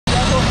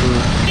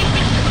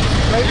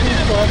We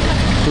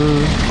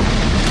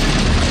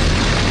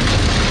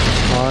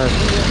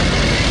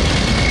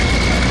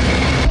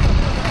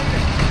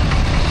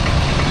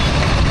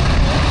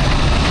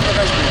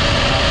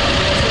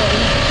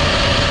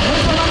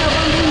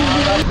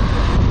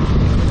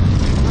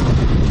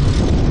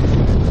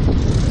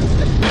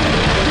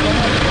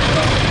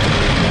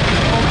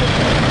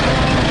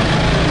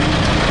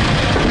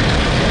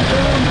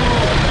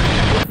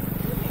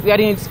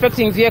are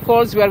inspecting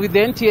vehicles. We are with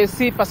the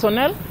NTSA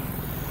personnel.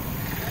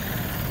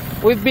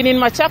 We've been in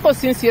Machakos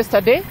since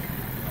yesterday.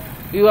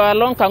 We were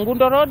along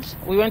Kangundo Road.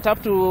 We went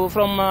up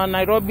from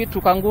Nairobi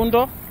to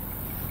Kangundo.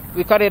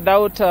 We carried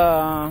out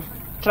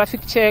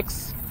traffic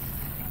checks.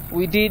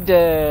 We did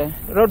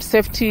road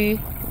safety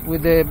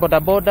with the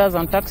boda-bodas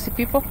and taxi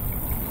people.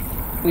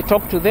 We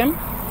talked to them.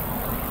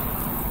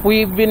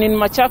 We've been in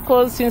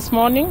Machakos since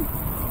morning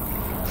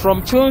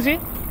from Chumvi,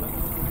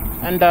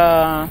 and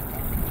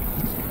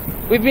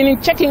we've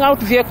been checking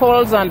out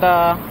vehicles, and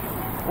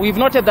we've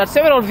noted that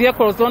several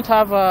vehicles don't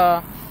have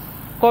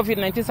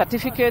COVID-19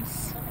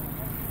 certificates.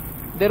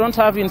 They don't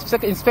have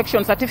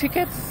inspection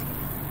certificates.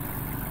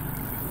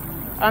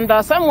 And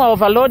some were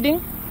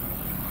overloading.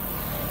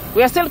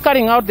 We are still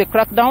carrying out the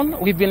crackdown.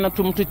 We've been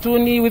to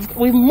Mtutuni.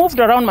 We've moved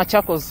around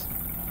Machakos.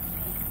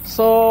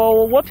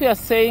 So what we are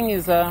saying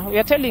is we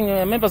are telling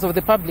members of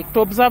the public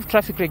to observe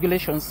traffic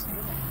regulations,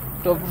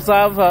 to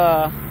observe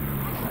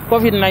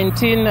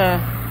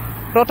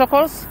COVID-19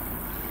 protocols.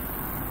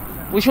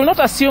 We should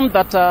not assume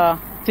that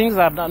things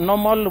are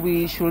normal.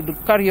 We should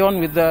carry on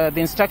with the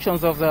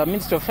instructions of the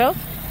Ministry of Health,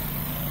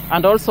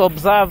 and also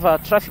observe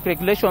traffic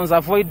regulations,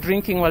 avoid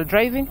drinking while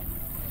driving,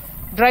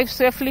 drive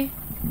safely,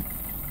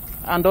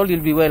 and all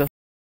will be well.